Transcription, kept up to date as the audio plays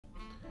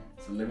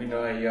So let me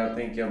know how y'all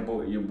think your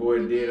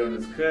boy did on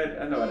his cut.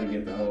 I know I didn't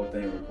get the whole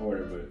thing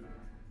recorded, but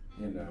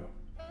you know,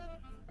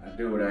 I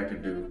do what I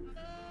could do.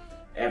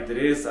 After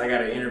this, I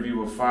got an interview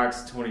with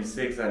Fox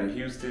 26 out of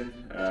Houston.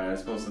 It's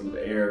supposed to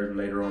air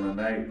later on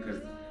tonight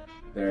because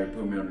they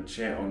put me on the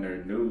channel, on their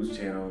news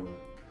channel.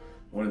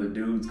 One of the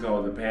dudes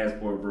called the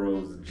Passport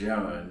Bros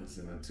Johns,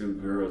 and the two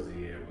girls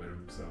he had with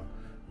him. So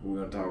we're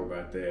gonna talk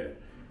about that.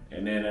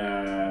 And then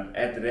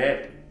after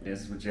that,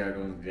 that's what y'all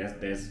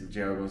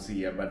gonna see.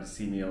 Y'all about to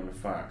see me on the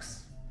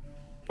Fox.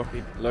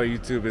 Hello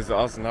YouTube, it's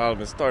Auston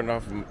Holleman starting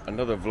off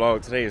another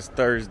vlog. Today is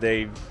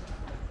Thursday,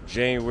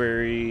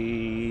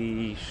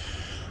 January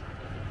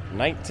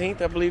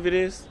 19th, I believe it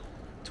is,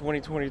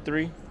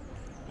 2023.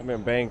 I'm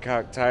in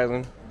Bangkok,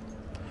 Thailand,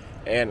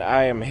 and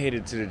I am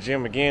headed to the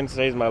gym again.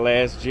 Today's my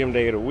last gym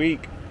day of the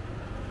week.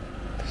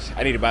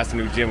 I need to buy some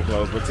new gym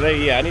clothes, but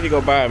today, yeah, I need to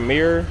go buy a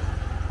mirror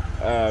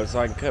so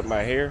I can cut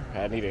my hair.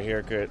 I need a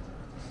haircut.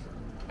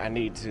 I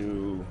need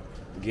to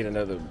get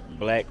another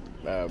black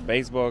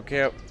baseball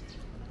cap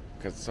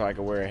so I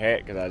can wear a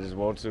hat because I just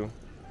want to.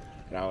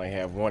 And I only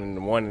have one,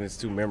 and it's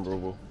too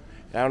memorable.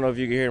 And I don't know if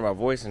you can hear my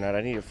voice or not.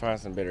 I need to find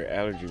some better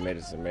allergy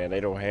medicine, man. They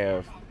don't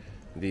have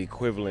the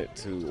equivalent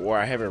to, or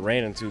I haven't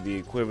ran into the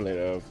equivalent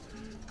of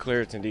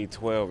Claritin D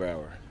 12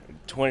 hour.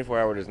 24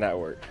 hour does not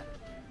work.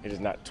 It is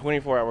not.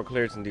 24 hour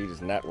Claritin D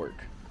does not work.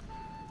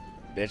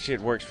 That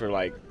shit works for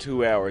like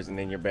 2 hours and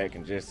then you're back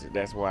congested.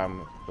 That's why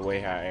I'm the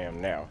way I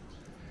am now.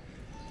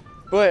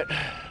 But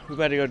we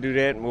about to go do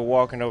that, and we're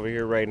walking over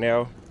here right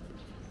now.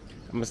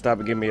 I'm gonna stop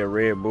and get me a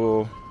Red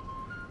Bull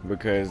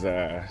because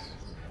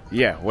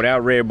yeah,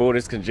 without Red Bull,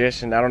 this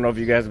congestion, I don't know if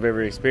you guys have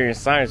ever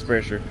experienced sinus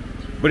pressure,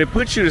 but it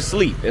puts you to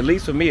sleep. At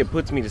least for me, it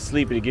puts me to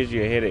sleep and it gives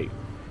you a headache.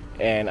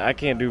 And I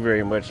can't do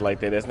very much like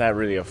that. That's not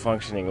really a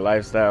functioning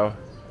lifestyle.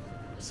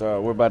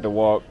 So we're about to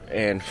walk,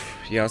 and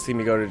y'all see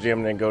me go to the gym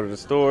and then go to the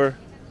store,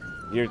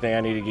 get everything I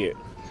need to get.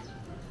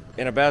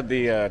 And about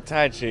the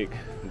Thai chick,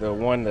 the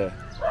one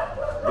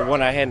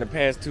I had in the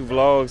past 2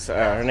 vlogs,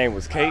 her name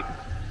was Kate.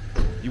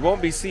 You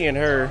won't be seeing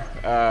her,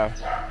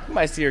 you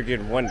might see her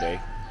again one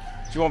day.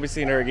 But you won't be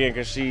seeing her again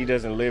because she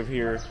doesn't live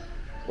here,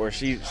 or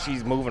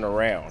she's moving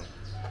around.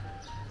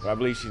 I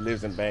believe she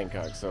lives in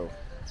Bangkok, so,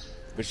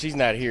 but she's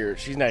not here.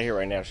 She's not here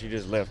right now. She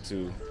just left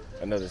to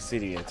another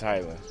city in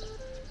Thailand.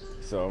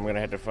 So I'm gonna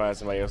have to find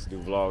somebody else to do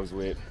vlogs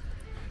with.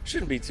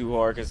 Shouldn't be too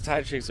hard because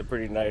Thai chicks are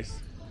pretty nice.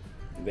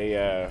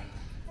 They're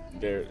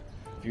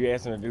if you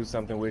ask them to do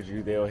something with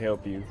you, they'll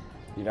help you.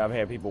 You know, I've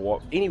had people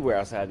walk anywhere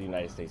outside the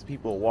United States.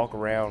 People walk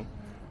around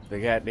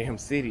the goddamn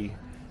city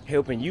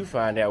helping you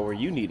find out where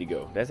you need to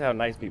go. That's how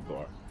nice people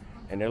are.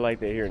 And they're like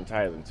that here in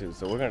Thailand too.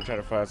 So we're gonna try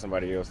to find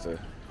somebody else to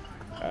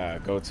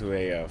go to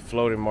a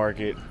floating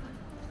market,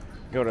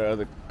 go to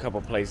other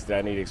couple places that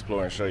I need to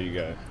explore and show you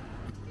guys.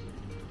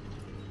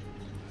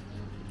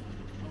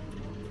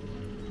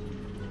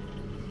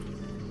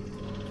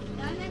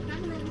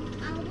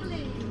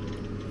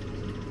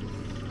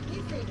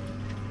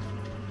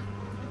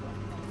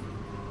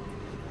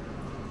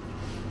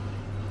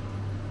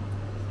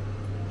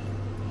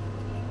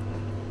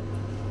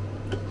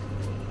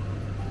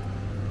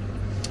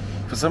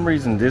 For some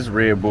reason, this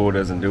Red Bull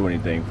doesn't do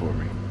anything for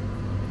me,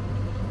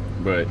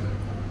 but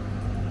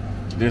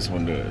this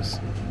one does.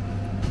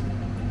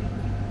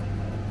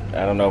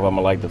 I don't know if I'm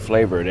gonna like the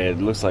flavor of that. It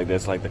looks like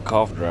that's like the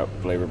cough drop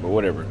flavor, but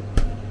whatever.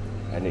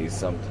 I need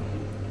something.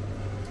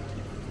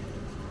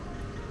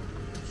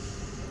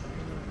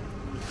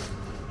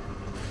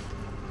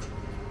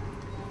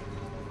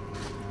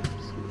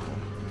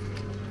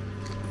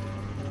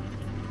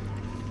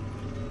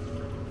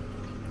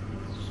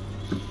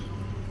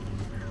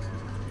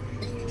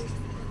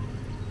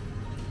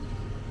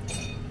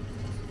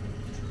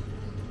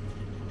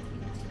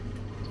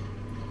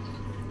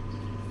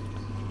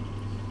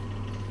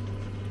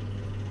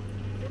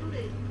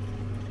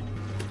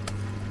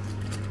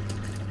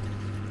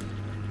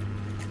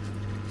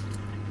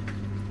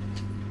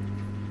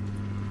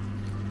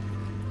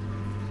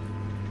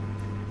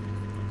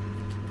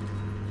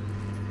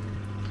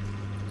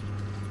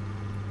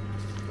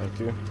 Thank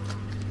you.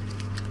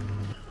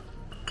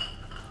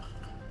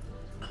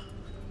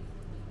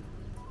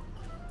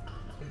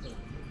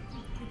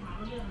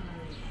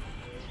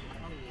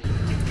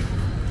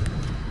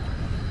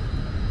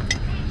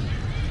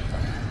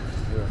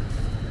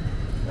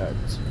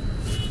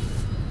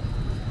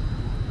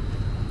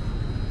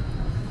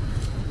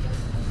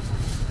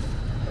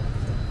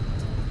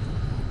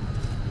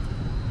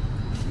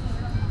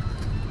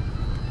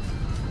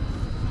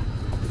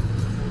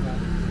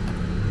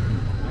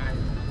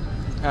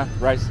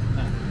 Rice?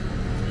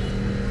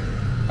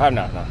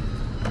 No.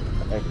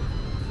 Thank you.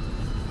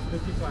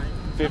 55.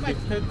 50?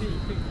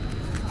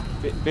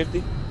 30.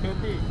 50?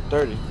 30.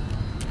 30.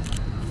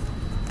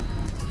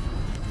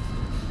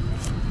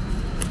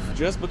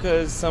 Just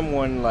because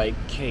someone like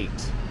Kate,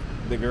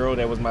 the girl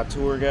that was my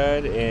tour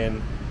guide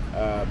in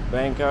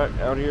Bangkok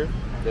out here,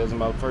 that was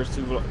my first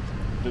 2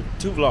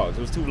 vlogs. It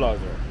was 2 vlogs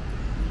there.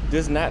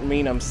 Does not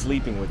mean I'm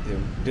sleeping with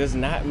them. Does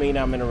not mean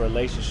I'm in a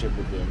relationship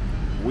with them.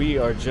 We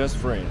are just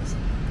friends.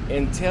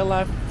 Until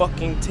I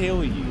fucking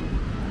tell you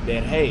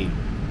that, hey,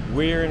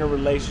 we're in a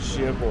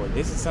relationship or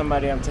this is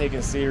somebody I'm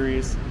taking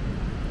serious,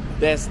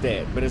 that's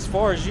that. But as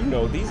far as you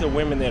know, these are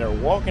women that are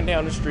walking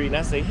down the street and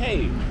I say,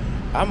 hey,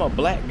 I'm a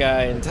black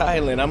guy in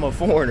Thailand, I'm a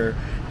foreigner,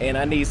 and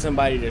I need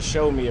somebody to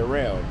show me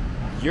around.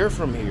 You're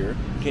from here,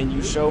 can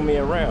you show me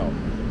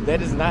around?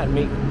 That is not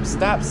me.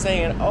 Stop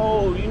saying,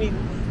 oh,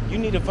 you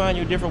need to find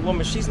you a different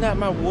woman. She's not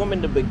my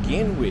woman to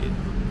begin with.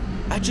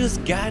 I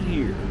just got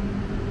here.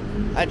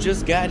 That's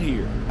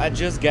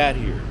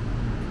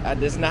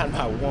not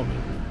my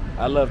woman.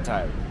 I love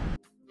Thailand.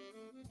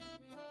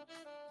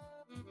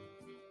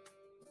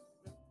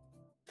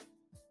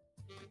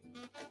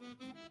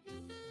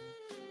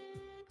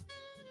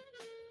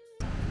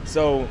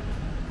 So,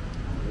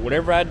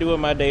 whatever I do in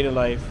my dating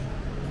life,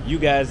 you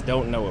guys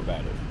don't know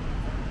about it.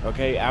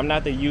 Okay? I'm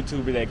not the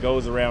YouTuber that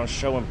goes around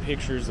showing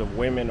pictures of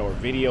women or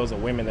videos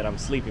of women that I'm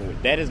sleeping with.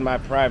 That is my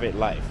private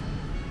life.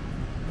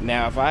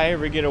 Now, if I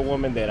ever get a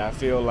woman that I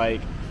feel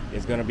like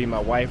is going to be my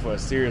wife or a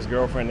serious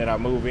girlfriend that I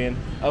move in,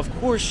 of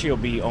course she'll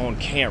be on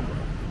camera.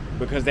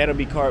 Because that'll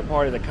be part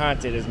of the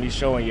content is me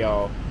showing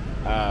y'all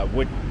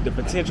what the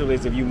potential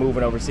is of you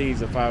moving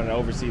overseas and finding an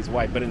overseas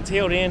wife. But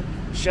until then,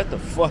 shut the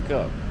fuck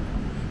up.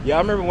 Y'all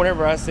remember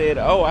whenever I said,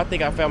 oh, I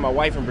think I found my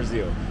wife in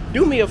Brazil.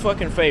 Do me a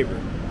fucking favor.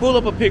 Pull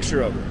up a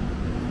picture of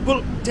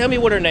her. Tell me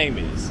what her name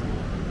is.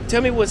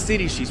 Tell me what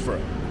city she's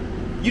from.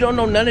 You don't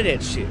know none of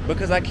that shit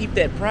because I keep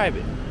that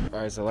private. All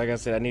right, so like I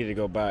said, I need to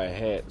go buy a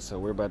hat. So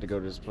we're about to go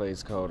to this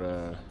place called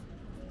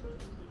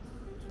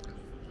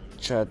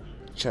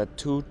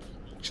Chatuchak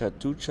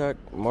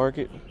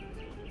Market.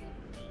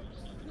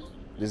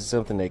 This is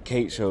something that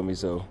Kate showed me,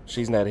 so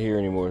she's not here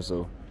anymore,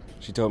 so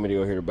she told me to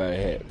go here to buy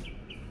a hat.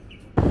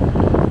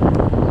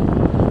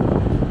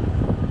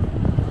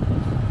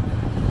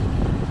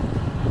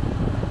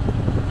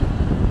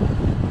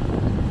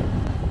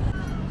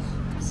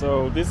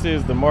 So this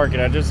is the market.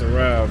 I just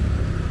arrived.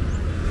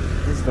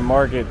 This is the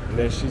market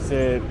that she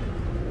said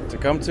to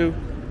come to.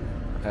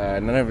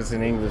 None of it's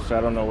in English, so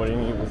I don't know what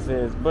any of it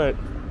says, but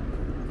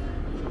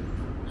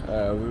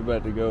we're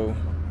about to go.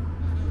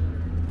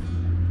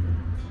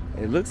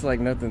 It looks like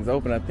nothing's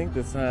open. I think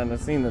the sign,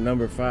 I've seen the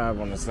number 5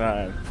 on the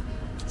sign.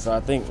 So I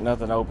think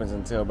nothing opens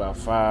until about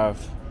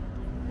 5.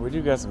 We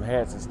do got some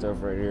hats and stuff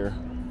right here.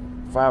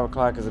 5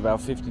 o'clock is about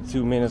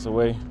 52 minutes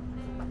away.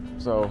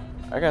 So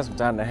I got some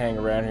time to hang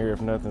around here if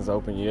nothing's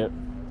open yet.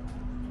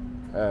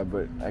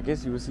 But I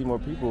guess you will see more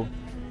people.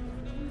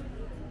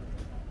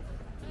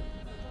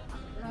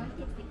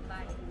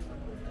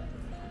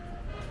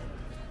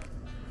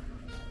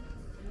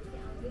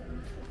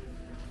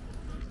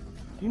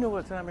 Do you know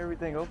what time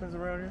everything opens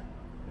around here?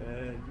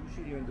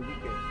 Usually on the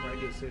weekend,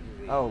 Friday,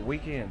 Saturday. Oh,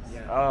 weekends.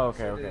 Yeah. Oh, okay,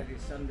 Saturday, okay.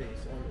 Sunday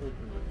is all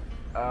open.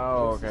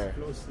 Oh, okay. It's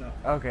closed now.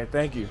 Okay,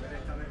 thank you.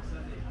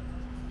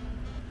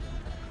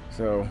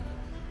 So,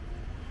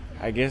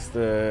 I guess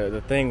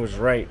the thing was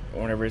right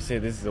whenever it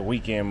said this is a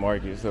weekend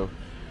market. So,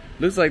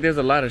 looks like there's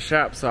a lot of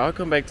shops. So I'll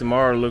come back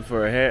tomorrow to look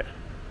for a hat,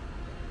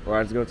 or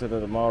I just go to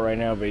the mall right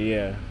now. But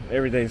yeah,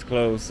 everything's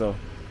closed. So,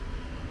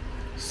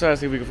 let's try to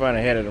see if we can find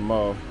a hat at the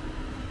mall.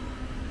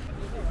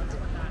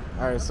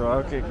 All right, so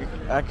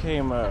I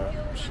came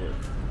shit.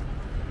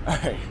 All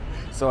right,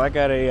 so I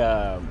got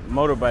a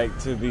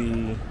motorbike to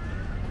the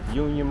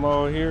Union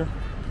Mall here.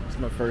 It's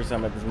my first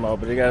time at this mall,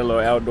 but they got a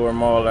little outdoor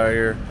mall out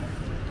here.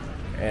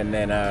 And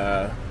then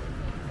I'm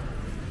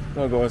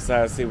gonna go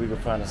inside and see if we can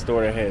find a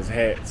store that has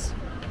hats.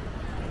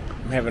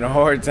 I'm having a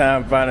hard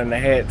time finding the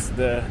hats,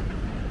 the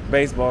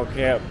baseball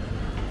cap.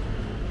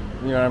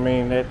 You know what I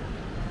mean? That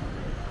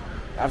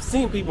I've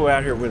seen people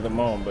out here with them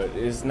on, but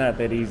it's not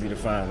that easy to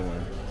find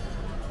one.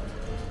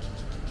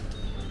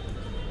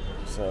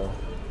 So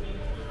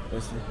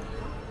let's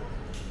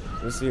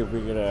see if we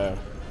could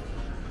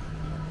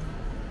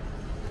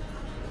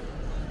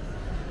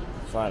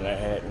find a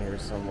hat in here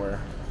somewhere.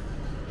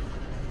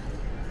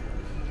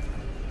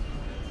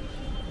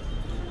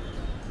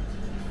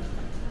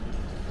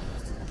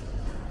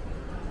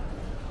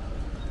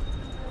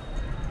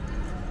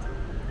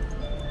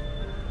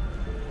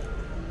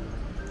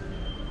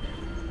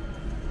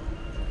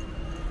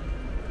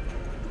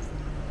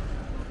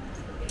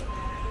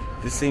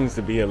 This seems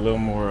to be a little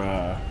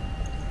more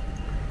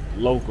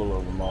local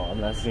of a mall.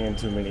 I'm not seeing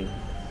too many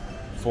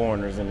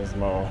foreigners in this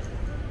mall,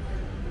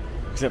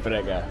 except for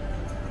that guy.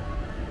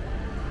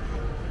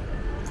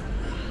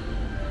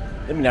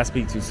 Let me not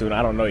speak too soon.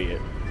 I don't know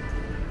yet.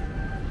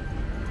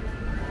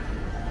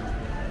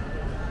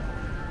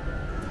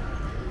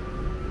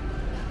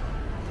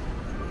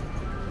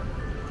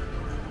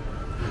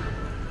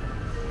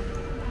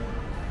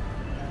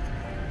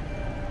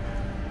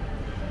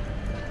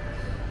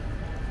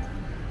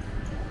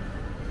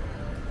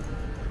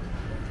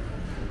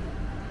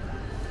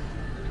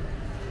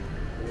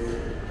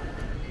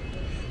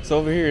 So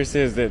over here it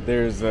says that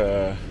there's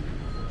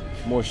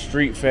more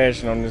street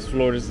fashion on this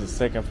floor. This is the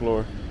second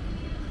floor.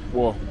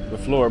 Well, the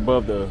floor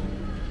above the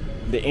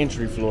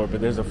entry floor,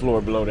 but there's a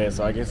floor below that,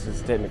 so I guess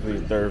it's technically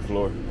the third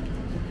floor.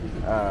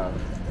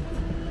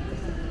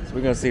 So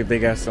we're gonna see if they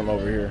got some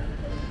over here.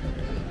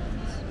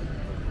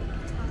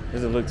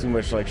 Doesn't look too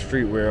much like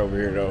streetwear over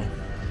here though.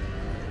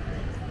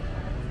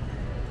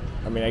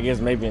 I mean, I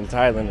guess maybe in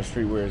Thailand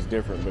the streetwear is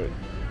different, but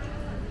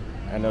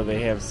I know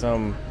they have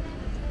some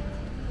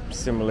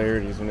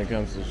similarities when it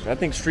comes to. I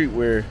think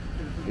streetwear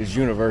is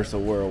universal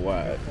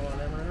worldwide.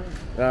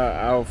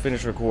 I'll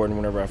finish recording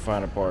whenever I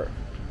find a part.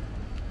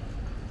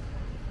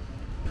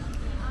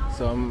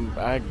 So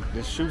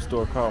this shoe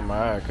store caught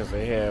my eye because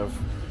they have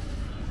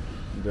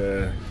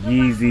the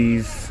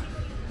Yeezys.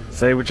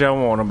 Say what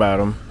y'all want about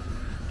them.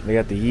 They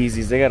got the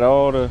Yeezys. They got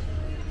all the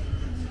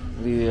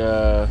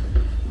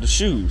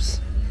shoes,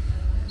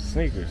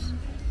 sneakers.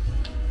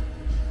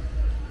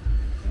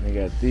 They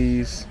got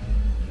these.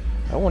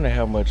 I wonder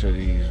how much are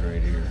these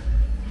right here.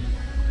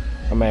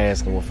 I'm gonna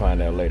ask them. We'll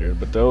find out later.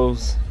 But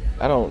those,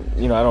 I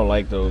don't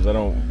like those. I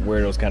don't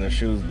wear those kind of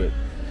shoes. But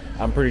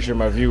I'm pretty sure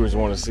my viewers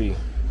want to see.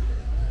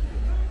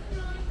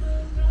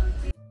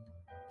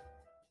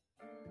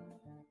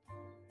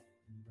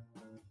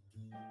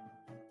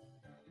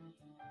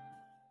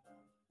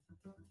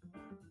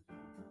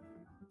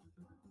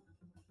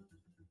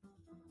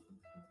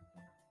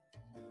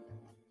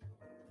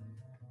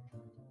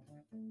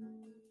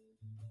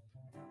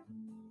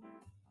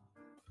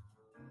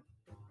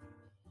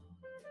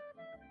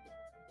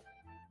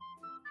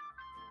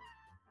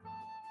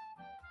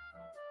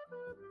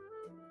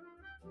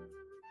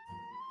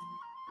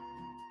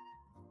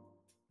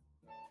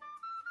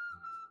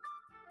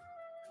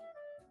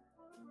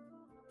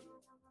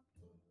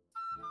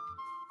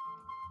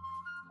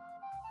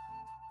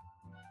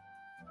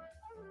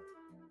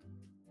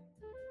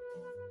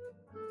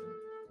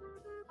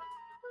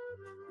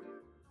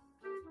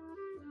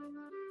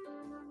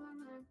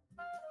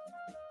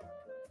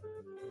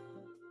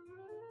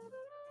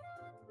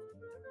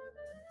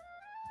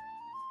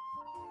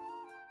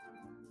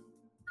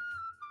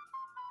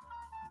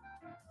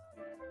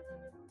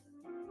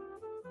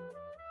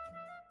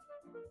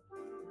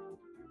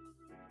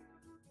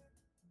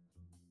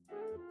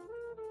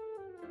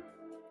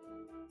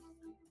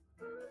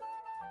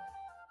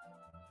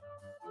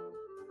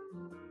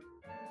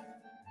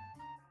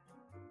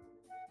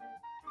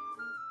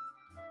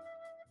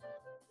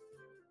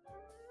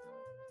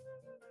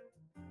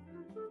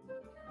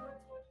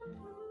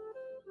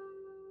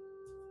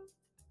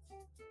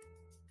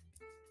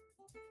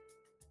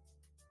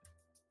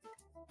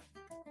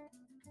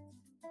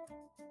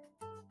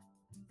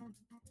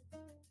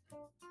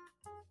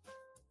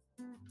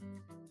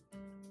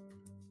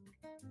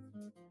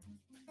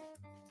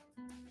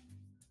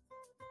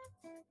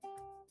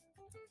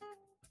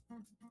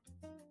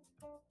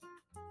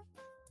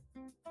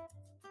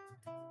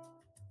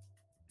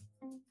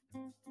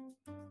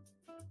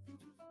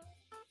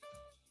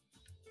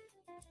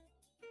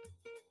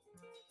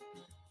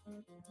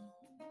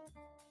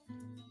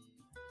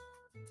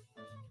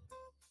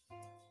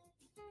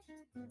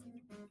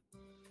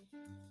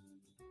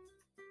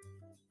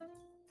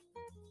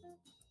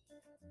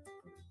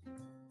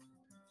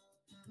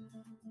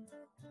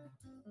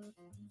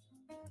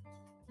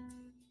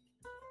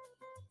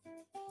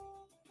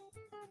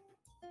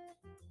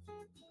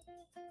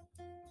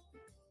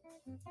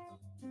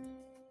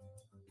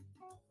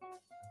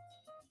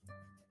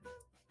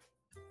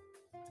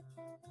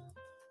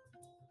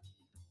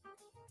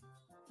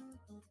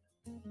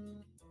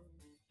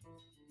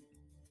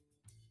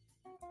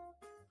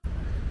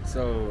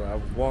 So I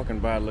was walking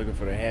by looking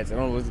for the hats. It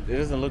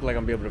doesn't look like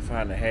I'm gonna be able to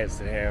find the hats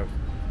that have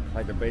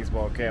like the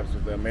baseball caps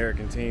with the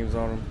American teams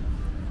on them.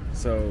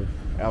 So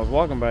I was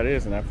walking by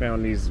this and I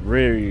found these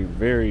very,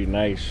 very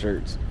nice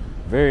shirts.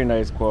 Very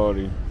nice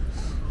quality.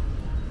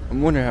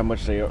 I'm wondering how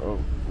much they are. Oh,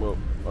 well,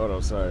 hold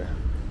on, sorry.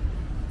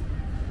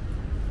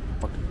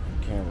 Fucking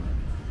camera.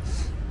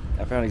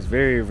 I found these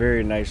very,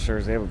 very nice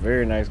shirts. They have a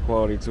very nice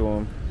quality to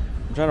them.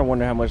 I'm trying to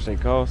wonder how much they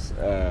cost.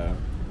 I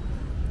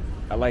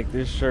like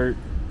this shirt.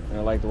 And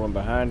I like the one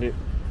behind it,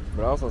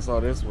 but I also saw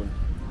this one,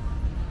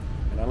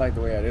 and I like the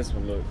way how this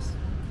one looks.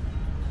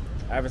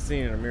 I haven't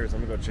seen it in the mirror, so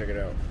I'm gonna go check it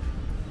out.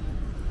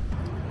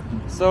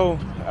 So,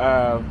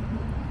 I'm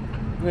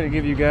gonna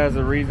give you guys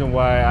a reason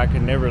why I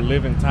could never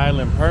live in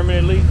Thailand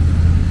permanently.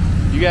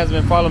 You guys have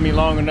been following me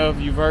long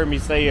enough. You've heard me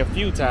say a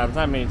few times,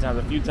 not many times,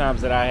 a few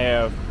times that I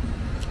have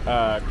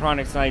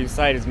chronic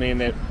sinusitis, meaning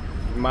that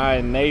my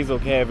nasal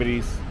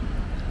cavities,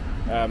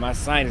 my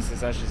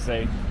sinuses, I should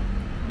say,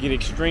 get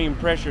extreme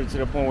pressure to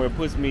the point where it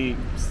puts me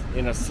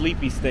in a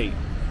sleepy state,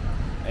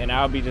 and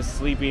I'll be just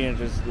sleepy and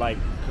just like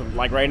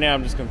right now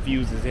I'm just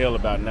confused as hell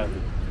about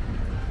nothing.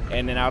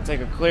 And then I'll take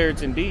a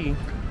Claritin D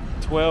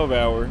 12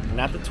 hour,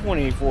 not the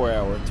 24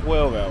 hour,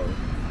 12 hour,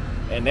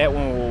 and that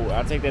one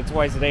I'll take that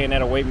twice a day, and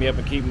that'll wake me up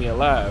and keep me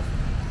alive.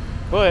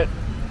 But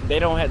they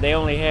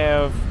only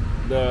have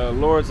the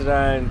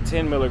Loratadine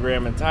 10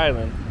 milligram in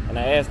Thailand, and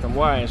I asked them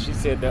why, and she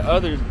said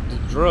the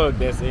drug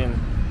that's in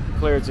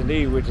Claritin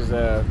D, which is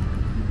a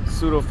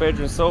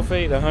pseudoephedrine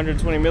sulfate,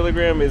 120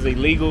 milligram, is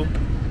illegal,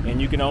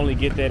 and you can only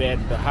get that at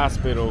the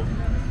hospital,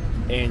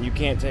 and you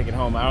can't take it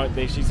home.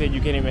 She said you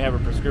can't even have a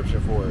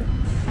prescription for it.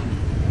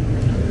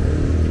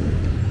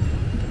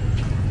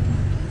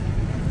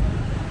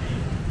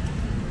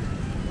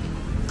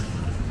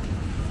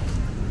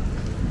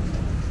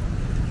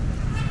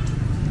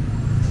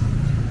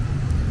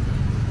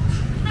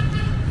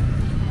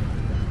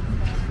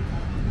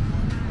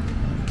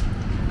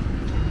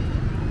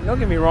 don't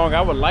get me wrong,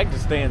 I would like to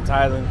stay in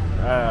Thailand.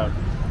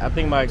 I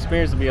think my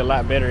experience would be a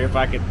lot better if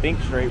I could think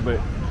straight, but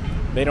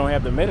they don't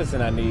have the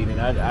medicine I need, and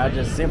I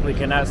just simply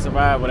cannot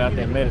survive without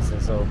that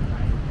medicine. So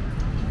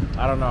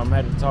I don't know, I'm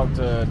gonna have to talk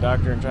to a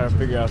doctor and try to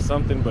figure out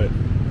something, but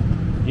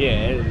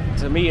yeah,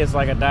 to me it's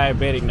like a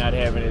diabetic not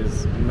having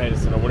his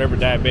medicine or whatever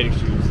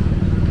diabetics use.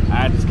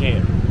 I just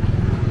can't.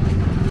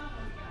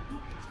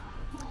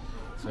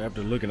 So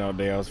after looking all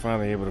day, I was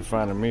finally able to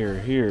find a mirror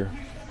here,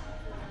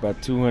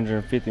 about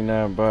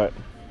 259 baht.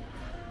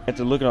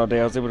 After looking all day,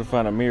 I was able to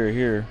find a mirror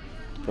here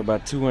for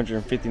about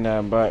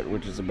 259 baht,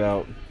 which is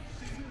about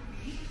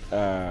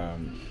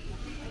 $9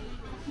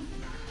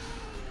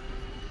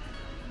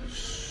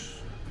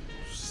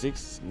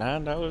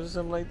 or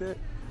something like that.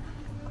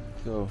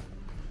 So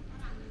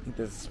I think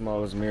that's the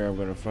smallest mirror I'm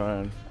gonna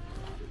find.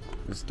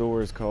 The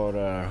store is called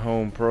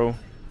Home Pro,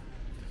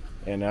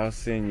 and I'll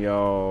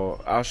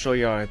show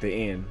y'all at the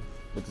end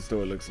what the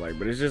store looks like,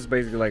 but it's just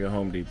basically like a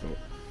Home Depot.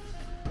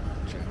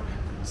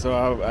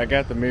 So I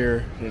got the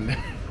mirror, and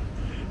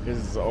this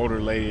is an older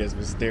lady that's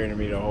been staring at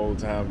me the whole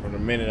time from the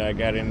minute I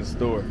got in the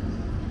store.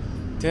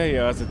 Tell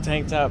y'all, it's a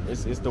tank top.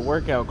 It's the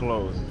workout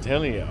clothes. I'm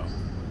telling y'all.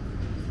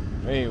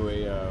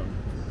 Anyway,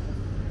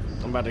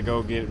 I'm about to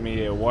go get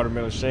me a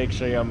watermelon shake.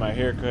 Show y'all my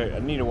haircut. I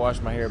need to wash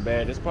my hair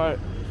bad. It's part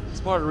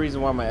of the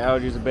reason why my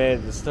allergies are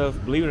bad. The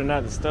stuff, believe it or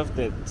not, the stuff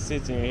that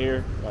sits in your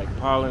hair, like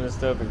pollen and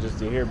stuff, and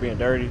just your hair being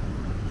dirty,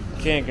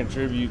 can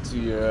contribute to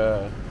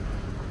your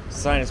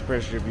sinus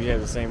pressure if you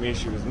have the same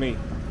issue as me.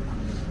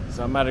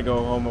 So I'm about to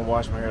go home and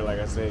wash my hair, like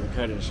I said, and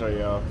cut it and show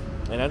y'all.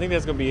 And I think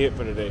that's gonna be it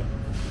for today.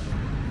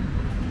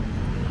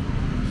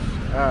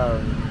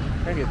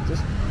 I get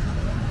this.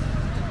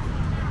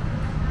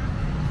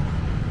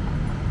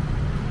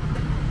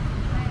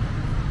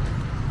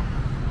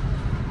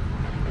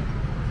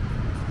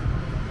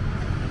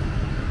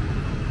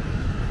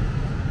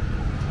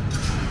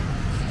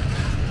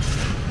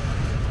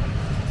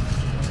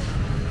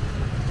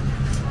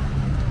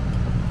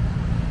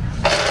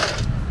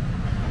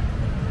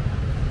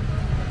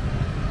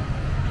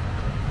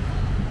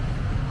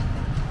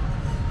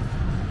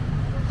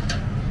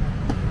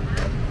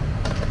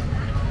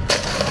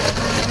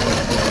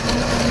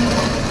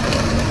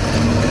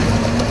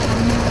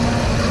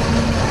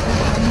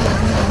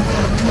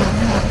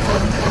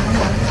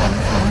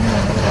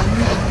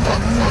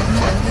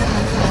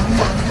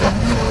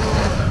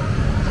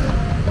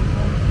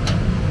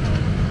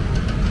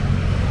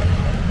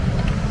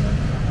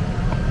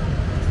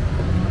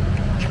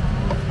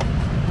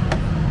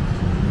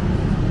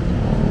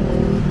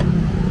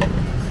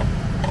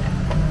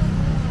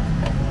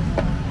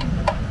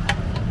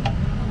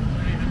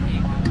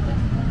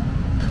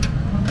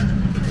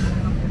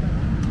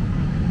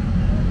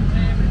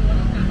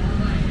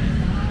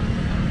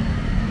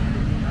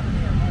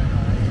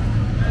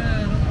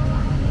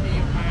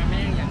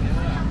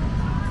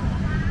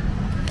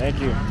 Thank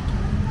you.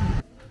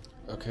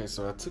 Okay,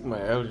 so I took my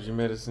allergy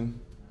medicine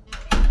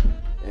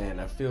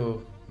and I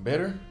feel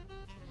better.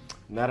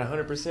 Not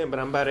 100%, but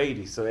I'm about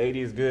 80, so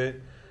 80 is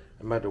good.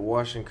 I'm about to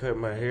wash and cut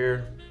my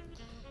hair,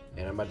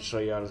 and I'm about to show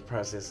y'all this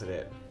process of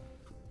that.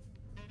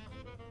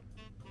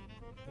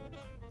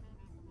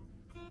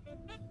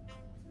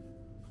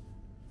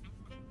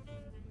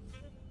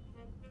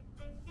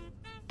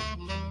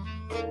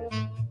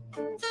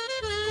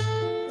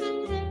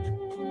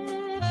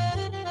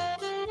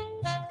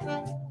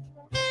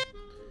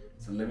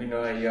 So let me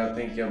know how y'all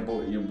think your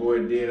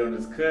boy did on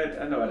this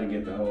cut. I know I didn't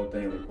get the whole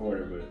thing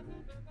recorded, but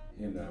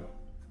you know,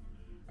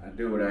 I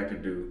do what I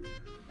could do.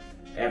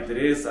 After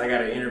this, I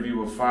got an interview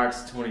with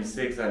Fox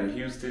 26 out of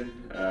Houston.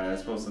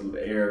 It's supposed to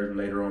air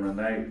later on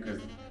tonight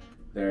because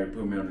they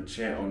put me on the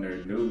channel, on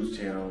their news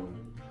channel.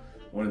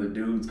 One of the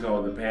dudes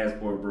called the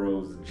Passport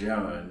Bros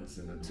Johns,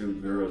 and the two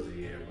girls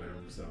he had with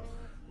him. So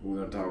we're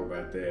gonna talk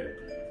about that.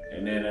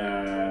 And then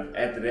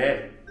after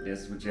that,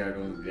 that's what y'all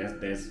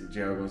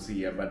gonna see.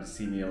 Y'all about to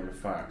see me on the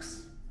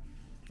Fox.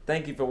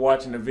 Thank you for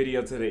watching the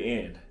video to the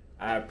end.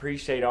 I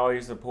appreciate all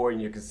your support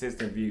and your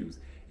consistent views.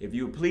 If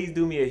you would please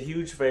do me a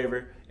huge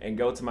favor and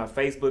go to my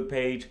Facebook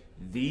page,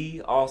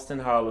 The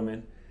Auston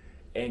Holleman,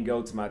 and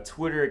go to my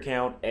Twitter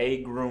account,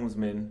 A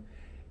Groomsman,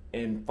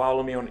 and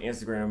follow me on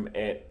Instagram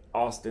at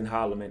Auston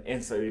Holleman.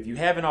 And so if you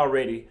haven't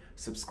already,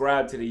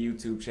 subscribe to the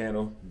YouTube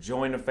channel,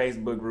 join the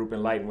Facebook group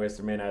Enlightened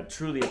Western Man. I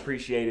truly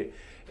appreciate it.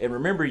 And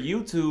remember,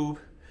 YouTube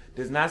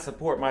does not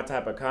support my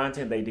type of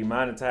content. They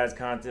demonetize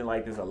content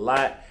like this a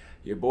lot.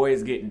 Your boy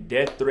is getting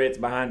death threats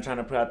behind trying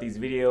to put out these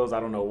videos. I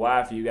don't know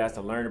why, for you guys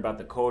to learn about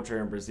the culture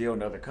in Brazil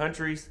and other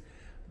countries.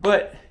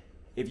 But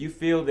if you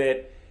feel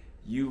that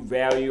you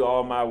value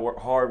all my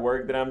hard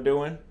work that I'm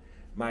doing,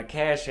 my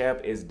Cash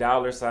App is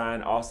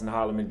 $Auston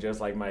Holleman, just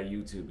like my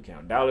YouTube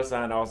account.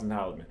 $Auston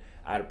Holleman.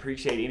 I'd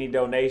appreciate any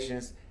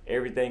donations,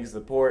 everything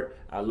support.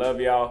 I love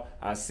y'all.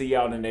 I'll see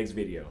y'all in the next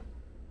video.